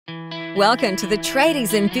Welcome to the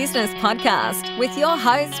Tradies in Business podcast with your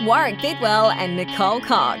hosts Warwick Bidwell and Nicole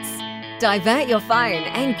Cox. Divert your phone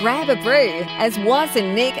and grab a brew as Waz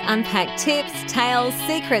and Nick unpack tips, tales,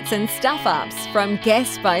 secrets and stuff-ups from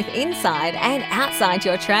guests both inside and outside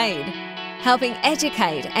your trade, helping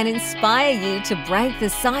educate and inspire you to break the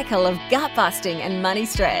cycle of gut-busting and money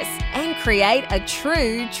stress and create a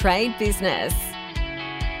true trade business.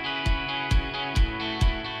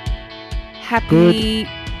 Happy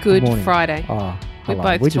Good Friday. Oh, We're hello.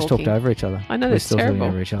 both We just talking. talked over each other. I know, We're that's still terrible.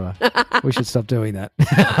 talking over each other. We should stop doing that.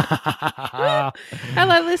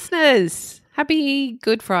 Hello, listeners. Happy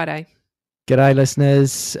Good Friday. G'day,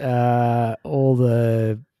 listeners. All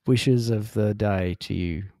the wishes of the day to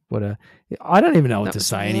you. I don't even know what That to was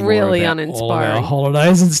say anymore. really about uninspiring. all of our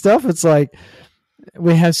holidays and stuff. It's like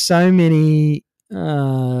we have so many.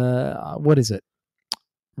 What is it?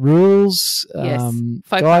 Rules, Yes. Faux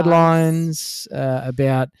pas. guidelines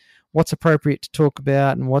about what's appropriate to talk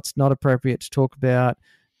about and what's not appropriate to talk about,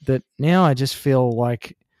 that now I just feel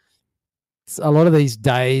like a lot of these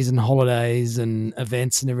days and holidays and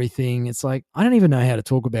events and everything, it's like I don't even know how to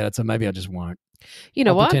talk about it, so maybe I just won't. You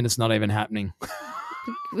know I'll what? pretend it's not even happening.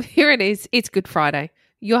 Here it is. It's Good Friday.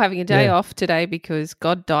 You're having a day Yeah. off today because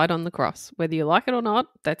God died on the cross. Whether you like it or not,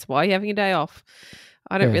 that's why you're having a day off.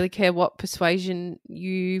 I don't Yeah. really care what persuasion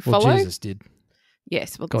you Well, follow. Jesus did.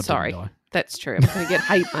 Yes, well, God sorry. didn't die. That's true. I'm going to get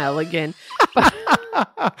hate mail again. But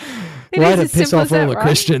it Way is to as piss simple off as that, all the right?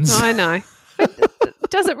 Christians. I know. But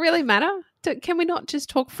does it really matter? Can we not just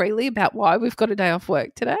talk freely about why we've got a day off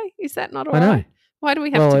work today? Is that not all I know. right? Why do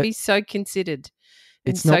we have to be so considered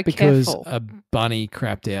and It's so not because careful? a bunny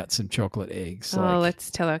crapped out some chocolate eggs. Oh, Like, let's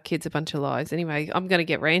tell our kids a bunch of lies. Anyway, I'm going to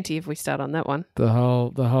get ranty if we start on that one. the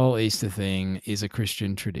whole Easter thing is a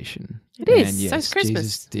Christian tradition. It is. And So yes, is Christmas.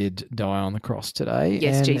 Jesus did die on the cross today.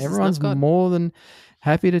 Yes, and Jesus, not everyone's God. more than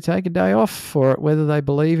happy to take a day off for it, whether they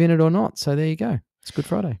believe in it or not. So there you go. It's Good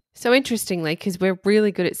Friday. So interestingly, because we're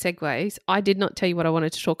really good at segues, I did not tell you what I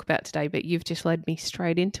wanted to talk about today, but you've just led me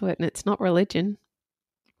straight into it, and it's not religion.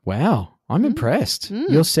 Wow. I'm impressed. Mm.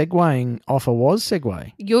 Your segueing offer was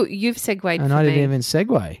segue. You've segued And for I me. didn't even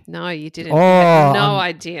segue. No, you didn't. Oh, You had no I'm-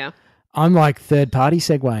 idea. I'm like third party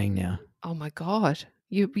segueing now. Oh my God.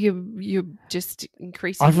 You're just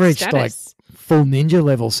increasing I've your reached status. like full ninja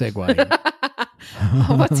level segueing.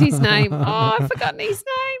 Oh, what's his name? Oh, I've forgotten his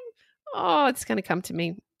name. Oh, it's going to come to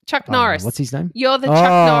me. Chuck Norris. What's his name? You're the Chuck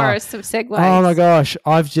Oh. Norris of segues. Oh my gosh,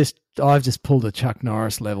 I've just pulled a Chuck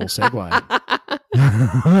Norris level segue.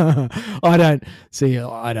 I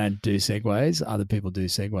don't do segues. Other people do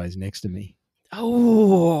segues next to me.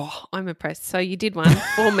 Oh, I'm impressed. So you did one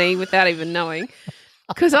for me without even knowing.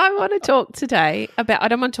 Because I want to talk today about, I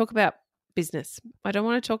don't want to talk about business. I don't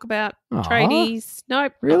want to talk about Aw. tradies.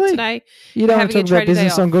 Nope, not Really? today. You don't want Having to a talk about tradie day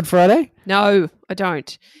business on off. Good Friday? No, I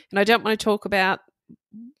don't. And I don't want to talk about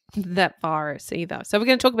that virus either. So we're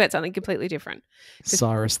going to talk about something completely different.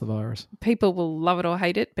 Cyrus the virus. People will love it or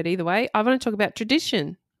hate it, but either way, I want to talk about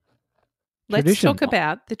tradition. Let's Tradition. talk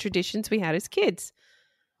about the traditions we had as kids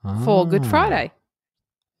for Good Ah, Friday.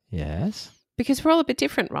 Yes. Because we're all a bit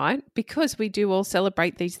different, right? Because we do all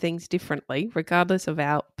celebrate these things differently, regardless of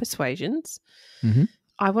our persuasions. Mhm.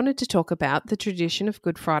 I wanted to talk about the tradition of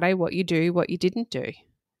Good Friday, what you do, what you didn't do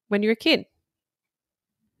when you're a kid.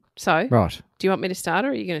 So, Right. do you want me to start or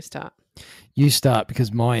are you going to start? You start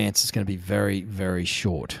because my answer is going to be very, very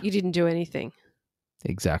short. You didn't do anything,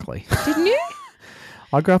 Exactly. didn't you?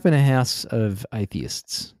 I grew up in a house of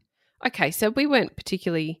atheists. Okay, so we weren't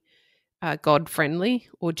particularly God-friendly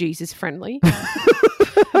or Jesus-friendly.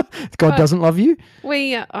 God doesn't love you?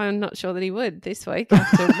 I'm not sure that he would this week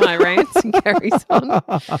after my rants and carries on.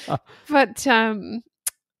 But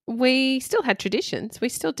we still had traditions. We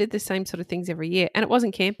still did the same sort of things every year. And it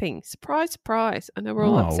wasn't camping. Surprise, surprise. I know we're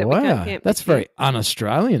all upset we can't camp. That's this year, very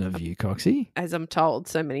un-Australian of you, Coxie. as I'm told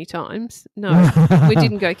so many times. No, we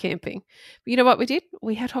didn't go camping. But you know what we did?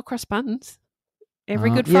 We had hot cross buns every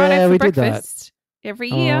Good Friday yeah, for we did that. breakfast. Every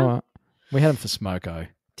year. Oh, we had them for smoko.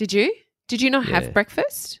 Did you? Did you not Yeah. have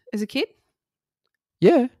breakfast as a kid?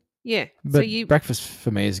 Yeah. Yeah. But So you breakfast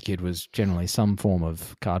for me as a kid was generally some form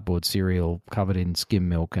of cardboard cereal covered in skim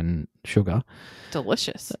milk and sugar.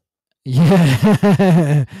 delicious.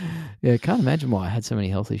 Yeah. Yeah, can't imagine why I had so many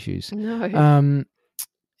health issues. No.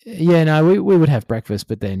 Yeah, no, we would have breakfast,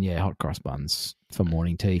 but then, yeah, hot cross buns for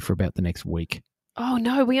morning tea for about the next week. Oh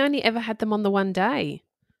no, we only ever had them on the one day.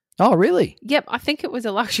 Oh, really? Yep, I think it was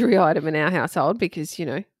a luxury item in our household because,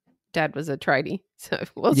 Dad was a tradie. So,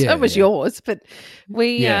 so was yours. But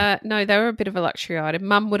we, Yeah. no, they were a bit of a luxury item.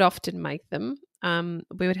 Mum would often make them.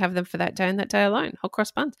 we would have them for that day and that day alone. Hot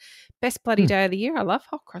cross buns, best bloody day of the year. I love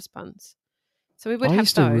hot cross buns. So we would I have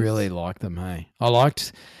used those. to really like them, hey.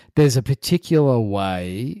 There's a particular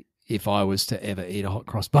way, if I was to ever eat a hot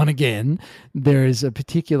cross bun again, there is a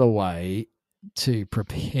particular way to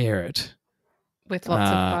prepare it. With lots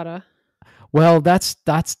of butter. Well, that's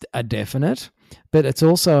a definite, but it's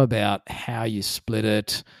also about how you split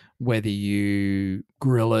it, whether you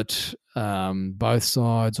grill it both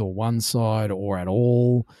sides or one side or at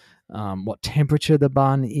all, what temperature the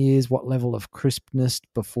bun is, what level of crispness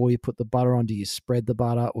before you put the butter on. Do you spread the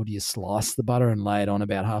butter or do you slice the butter and lay it on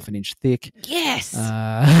about half an inch thick? Yes.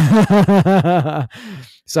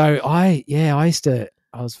 So I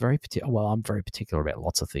was very particular. Well, I'm very particular about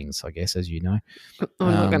lots of things, I guess, as you know.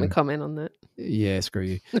 I'm not going to comment on that. Yeah, screw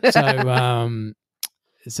you.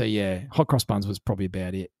 So yeah, hot cross buns was probably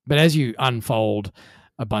about it. But as you unfold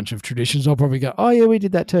a bunch of traditions, I'll probably go, oh yeah, we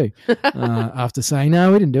did that too. After saying,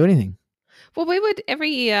 no, we didn't do anything. Well, we would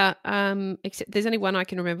every year, except there's only one I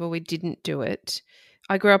can remember we didn't do it.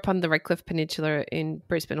 I grew up on the Redcliffe Peninsula in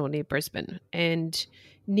Brisbane or near Brisbane, and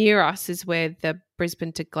near us is where the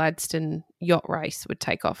Brisbane to Gladstone yacht race would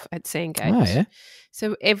take off at Sandgate. Oh, yeah.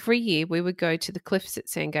 So every year we would go to the cliffs at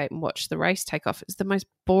Sandgate and watch the race take off. It's the most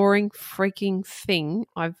boring freaking thing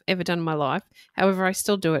I've ever done in my life. However, I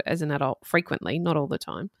still do it as an adult frequently, not all the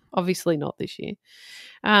time. Obviously not this year.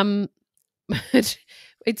 But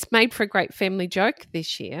it's made for a great family joke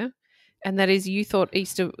this year. And that is, you thought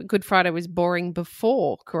Good Friday was boring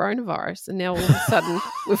before coronavirus, and now all of a sudden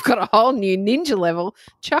we've got a whole new ninja level,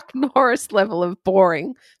 Chuck Norris level of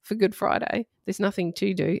boring for Good Friday. There's nothing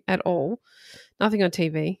to do at all, nothing on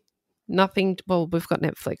TV, nothing. Well, we've got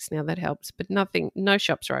Netflix now, that helps, but nothing. No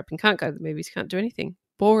shops are open. Can't go to the movies. Can't do anything.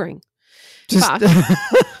 Boring. You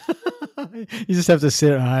just have to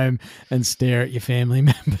sit at home and stare at your family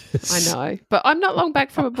members. I know, but I'm not long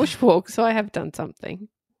back from a bushwalk, so I have done something.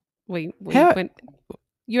 We went.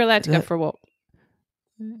 You're allowed to go for a walk.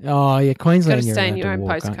 Oh yeah, Queensland. You've got to stay in your own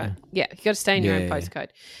postcode. Yeah, you got to stay in your own postcode.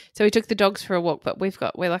 So we took the dogs for a walk, but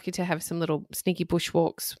we're lucky to have some little sneaky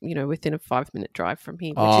bushwalks, within a 5-minute drive from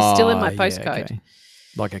here, which is still in my postcode. Okay.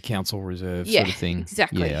 Like a council reserve sort of thing.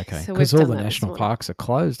 Exactly. Yeah, okay. So because all the national parks are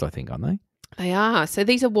closed, I think, aren't they? They are. So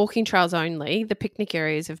these are walking trails only. The picnic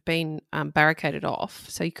areas have been barricaded off,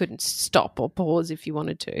 so you couldn't stop or pause if you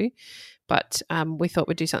wanted to. But we thought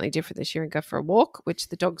we'd do something different this year and go for a walk, which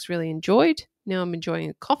the dogs really enjoyed. Now I'm enjoying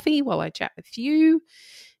a coffee while I chat with you.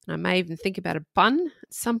 And I may even think about a bun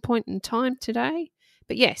at some point in time today.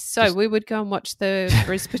 But yes, so we would go and watch the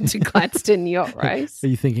Brisbane to Gladstone yacht race. Are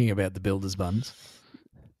you thinking about the builder's buns?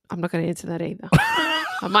 I'm not going to answer that either.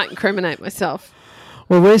 I might incriminate myself.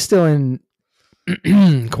 Well, we're still in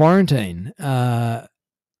quarantine.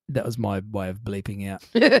 That was my way of bleeping out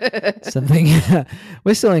something.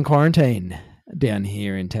 We're still in quarantine down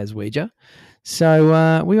here in Taswegia.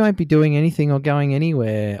 So we won't be doing anything or going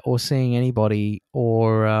anywhere or seeing anybody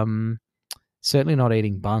or certainly not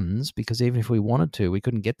eating buns, because even if we wanted to, we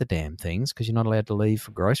couldn't get the damn things because you're not allowed to leave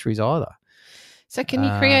for groceries either. So can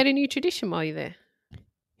you create a new tradition while you're there?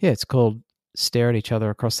 Yeah, it's called stare at each other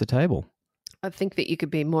across the table. I think that you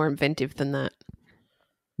could be more inventive than that.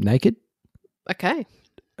 Naked? Okay.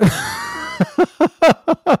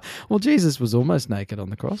 Well, Jesus was almost naked on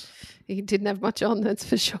the cross. He didn't have much on, that's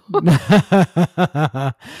for sure.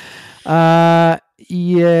 Yeah.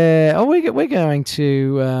 Oh, we're going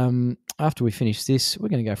to after we finish this, we're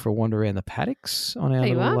going to go for a wander around the paddocks on our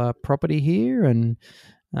little property here and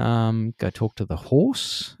go talk to the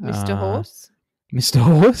horse, Mr.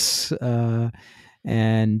 Horse,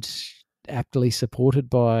 and aptly supported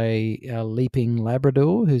by our leaping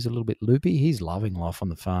Labrador, who's a little bit loopy. He's loving life on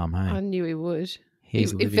the farm, hey? I knew he would.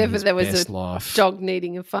 If ever there was a life. Dog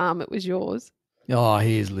needing a farm, it was yours. Oh,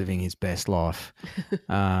 he is living his best life.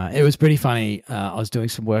 It was pretty funny. I was doing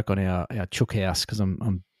some work on our chook house because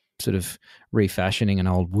I'm sort of refashioning an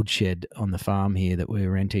old woodshed on the farm here that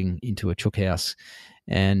we're renting into a chook house.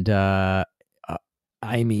 And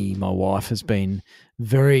Amy, my wife, has been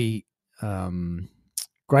very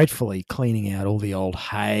gratefully cleaning out all the old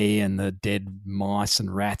hay and the dead mice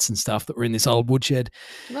and rats and stuff that were in this old woodshed.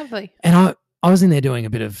 Lovely. And I was in there doing a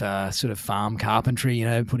bit of sort of farm carpentry,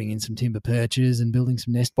 putting in some timber perches and building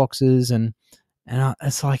some nest boxes. And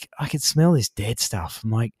it's like I could smell this dead stuff.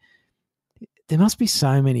 I'm like, there must be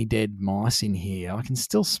so many dead mice in here. I can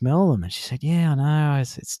still smell them. And she said, yeah, I know.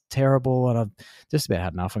 It's terrible. And I've just about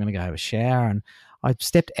had enough. I'm going to go have a shower. And I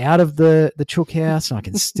stepped out of the chook house and I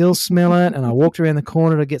can still smell it. And I walked around the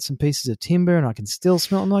corner to get some pieces of timber and I can still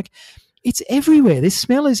smell it. I'm like, it's everywhere. This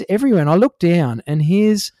smell is everywhere. And I look down and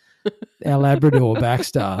here's our Labrador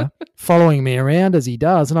Baxter, following me around as he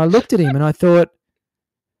does. And I looked at him and I thought,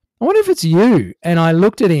 I wonder if it's you. And I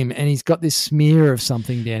looked at him and he's got this smear of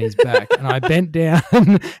something down his back. And I bent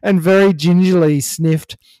down and very gingerly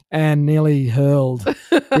sniffed and nearly hurled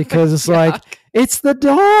because it's like, it's the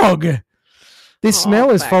dog. This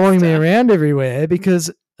smell is following me around everywhere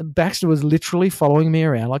because Baxter was literally following me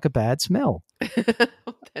around like a bad smell. That's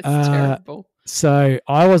terrible. So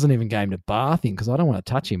I wasn't even game to bath him because I don't want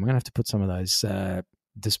to touch him. I'm going to have to put some of those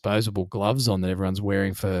disposable gloves on that everyone's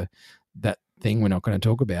wearing for that thing we're not going to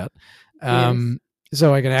talk about.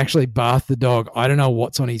 So I can actually bath the dog. I don't know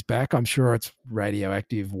what's on his back. I'm sure it's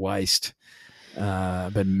radioactive waste.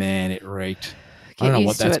 But man, it reeked. I don't know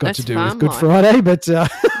what that's got to do with Good Friday, but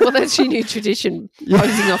well, that's your new tradition,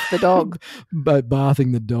 posing off the dog. But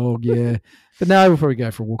bathing the dog, yeah. But no, we'll probably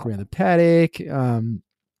go for a walk around the paddock.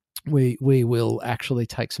 We will actually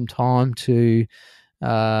take some time to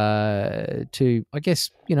I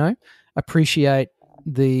guess, appreciate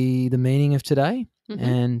the meaning of today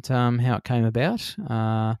and how it came about.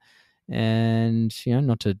 And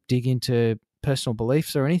not to dig into personal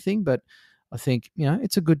beliefs or anything, but I think,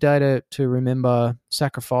 it's a good day to remember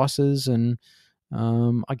sacrifices and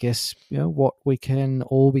I guess, what we can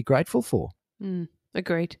all be grateful for.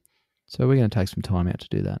 Agreed. So we're going to take some time out to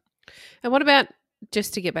do that. And what about,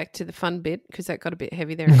 just to get back to the fun bit, because that got a bit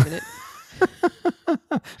heavy there in a minute.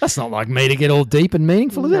 That's not like me to get all deep and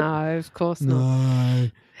meaningful, is it? No, of course not. No.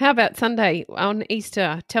 How about Sunday on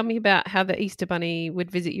Easter? Tell me about how the Easter Bunny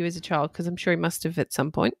would visit you as a child, because I'm sure he must have at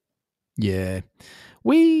some point. Yeah.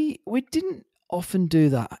 We didn't often do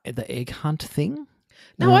the egg hunt thing.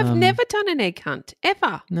 No, I've never done an egg hunt,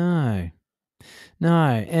 ever. No.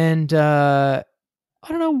 And I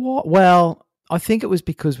don't know what. Well, I think it was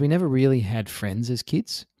because we never really had friends as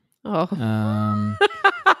kids. Oh.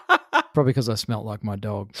 Probably because I smelt like my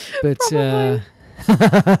dog. But no,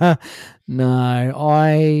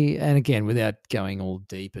 and again, without going all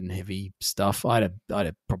deep and heavy stuff, I had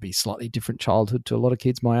a probably slightly different childhood to a lot of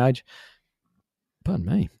kids my age. Pardon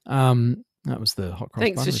me. That was the hot cross.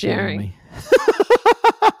 Thanks for sharing.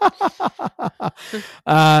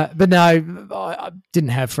 But no, I didn't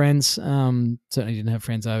have friends. Certainly didn't have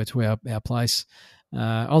friends over to our place.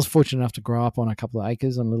 I was fortunate enough to grow up on a couple of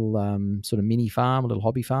acres on a little sort of mini farm, a little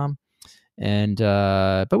hobby farm. And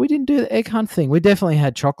but we didn't do the egg hunt thing. We definitely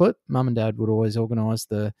had chocolate. Mum and Dad would always organise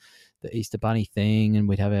the Easter Bunny thing, and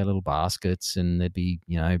we'd have our little baskets, and there'd be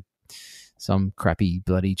some crappy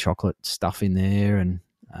bloody chocolate stuff in there, and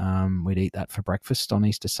we'd eat that for breakfast on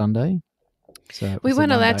Easter Sunday. So we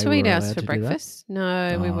weren't allowed to eat ours for breakfast.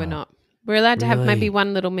 No, we were not. We're allowed to have maybe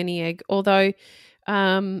one little mini egg, although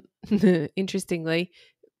interestingly,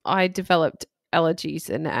 I developed allergies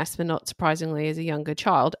and asthma, not surprisingly, as a younger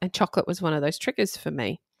child, and chocolate was one of those triggers for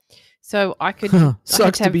me. So I could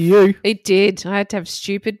sucks to be you. It did. I had to have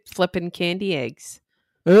stupid flippin' candy eggs.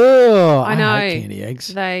 Oh, I know. hate candy eggs.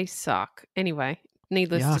 They suck. Anyway,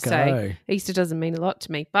 needless Yucko. to say, Easter doesn't mean a lot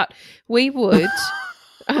to me, but we would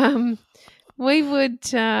we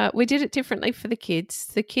did it differently for the kids.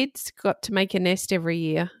 The kids got to make a nest every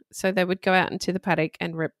year. So they would go out into the paddock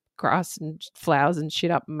and rip grass and flowers and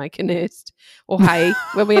shit up and make a nest, or hay.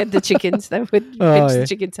 When we had the chickens, they would pinch the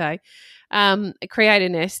chickens' hay, create a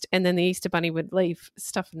nest, and then the Easter Bunny would leave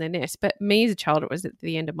stuff in their nest. But me as a child, it was at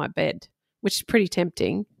the end of my bed, which is pretty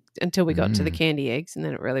tempting until we got to the candy eggs, and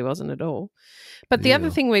then it really wasn't at all. But the other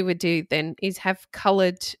thing we would do then is have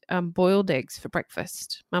coloured boiled eggs for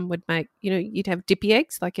breakfast. Mum would make, you'd have dippy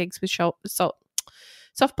eggs, like eggs with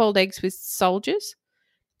soft-boiled eggs with soldiers.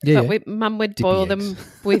 Yeah, but Mum would boil them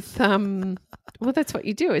with, well, that's what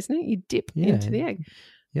you do, isn't it? You dip into the egg,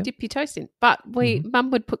 dip your toast in. But Mum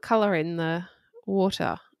would put colour in the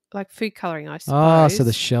water, like food colouring, I suppose. Oh, so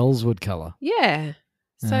the shells would colour. Yeah.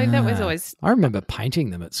 So that was always... I remember painting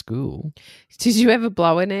them at school. Did you ever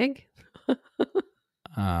blow an egg?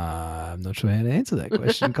 I'm not sure how to answer that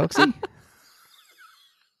question, Coxie.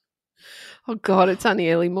 Oh, God, it's only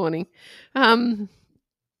early morning.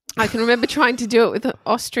 I can remember trying to do it with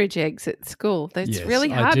ostrich eggs at school. That's really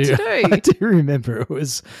hard to do. I do remember it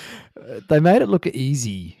was. They made it look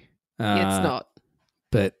easy. It's not.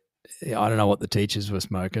 But I don't know what the teachers were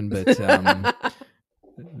smoking, but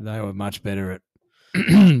they were much better at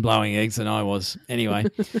blowing eggs than I was. Anyway,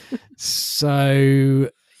 so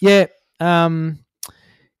yeah,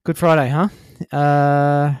 Good Friday, huh? It's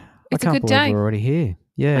I can't a good believe day. we're already here.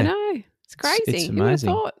 Yeah, I know. It's crazy. It's Who would have amazing.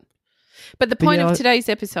 thought? But the point of today's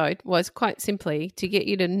episode was quite simply to get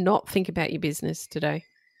you to not think about your business today.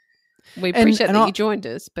 We appreciate that you joined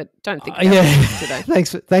us, but don't think about yeah. it today.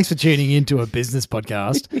 Thanks for tuning into a business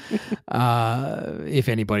podcast. If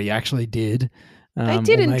anybody actually did. They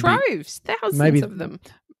did in droves, thousands of them.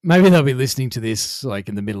 Maybe they'll be listening to this like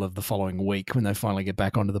in the middle of the following week when they finally get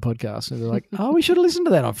back onto the podcast. And they're like, oh, we should have listened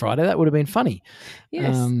to that on Friday. That would have been funny.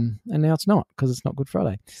 Yes. And now it's not because it's not Good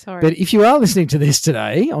Friday. Sorry. But if you are listening to this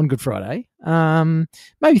today on Good Friday,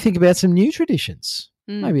 maybe think about some new traditions.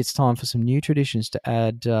 Maybe it's time for some new traditions to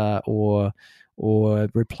add or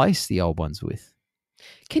replace the old ones with.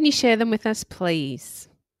 Can you share them with us, please?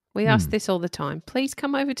 We ask this all the time. Please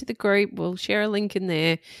come over to the group. We'll share a link in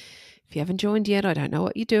there. If you haven't joined yet, I don't know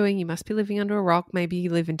what you're doing. You must be living under a rock. Maybe you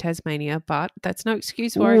live in Tasmania, but that's no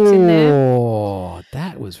excuse why it's in there. Oh,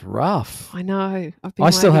 that was rough. I know. I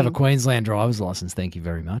still have a Queensland driver's license. Thank you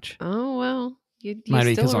very much. Oh, well. You're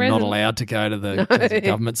maybe still because I'm not resident. allowed to go to the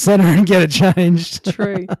government centre and get it changed.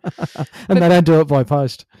 True. And they don't do it by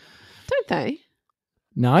post. Don't they?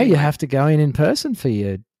 No, you have to go in person for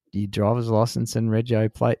your driver's license and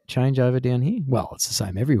rego plate changeover down here. Well, it's the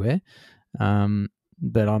same everywhere.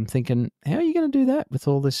 But I'm thinking, how are you going to do that with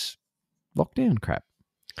all this lockdown crap?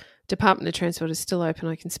 Department of Transport is still open.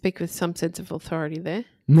 I can speak with some sense of authority there.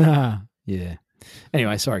 Nah, yeah.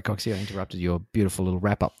 Anyway, sorry, Coxie, I interrupted your beautiful little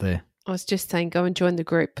wrap up there. I was just saying, go and join the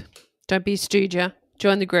group. Don't be a stooger.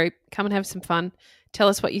 Join the group. Come and have some fun. Tell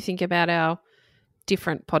us what you think about our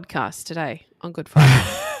different podcast today on Good Friday.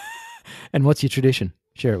 And what's your tradition?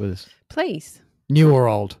 Share it with us. Please. New or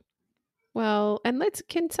old? Well, and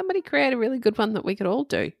can somebody create a really good one that we could all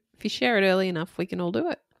do? If you share it early enough, we can all do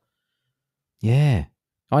it. Yeah.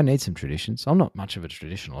 I need some traditions. I'm not much of a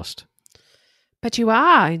traditionalist. But you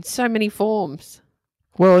are in so many forms.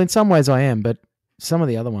 Well, in some ways I am, but some of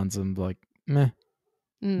the other ones I'm like, meh.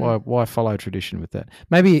 Why follow tradition with that?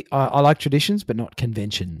 Maybe I like traditions, but not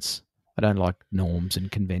conventions. I don't like norms and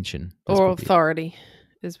convention. Or authority,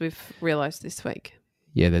 as we've realised this week.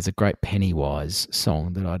 Yeah, there's a great Pennywise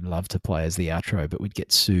song that I'd love to play as the outro, but we'd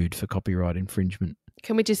get sued for copyright infringement.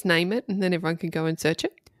 Can we just name it and then everyone can go and search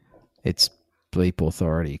it? It's Bleep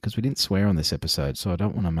Authority, because we didn't swear on this episode, so I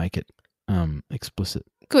don't want to make it explicit.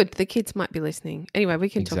 Good. The kids might be listening. Anyway, we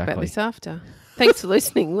can talk about this after. Thanks for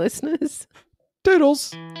listening, listeners.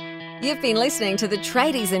 Doodles. You've been listening to the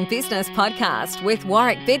Tradies in Business podcast with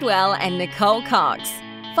Warwick Bidwell and Nicole Cox.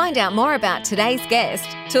 Find out more about today's guest,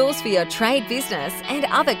 tools for your trade business and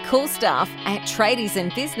other cool stuff at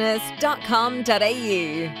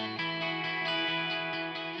tradiesinbusiness.com.au.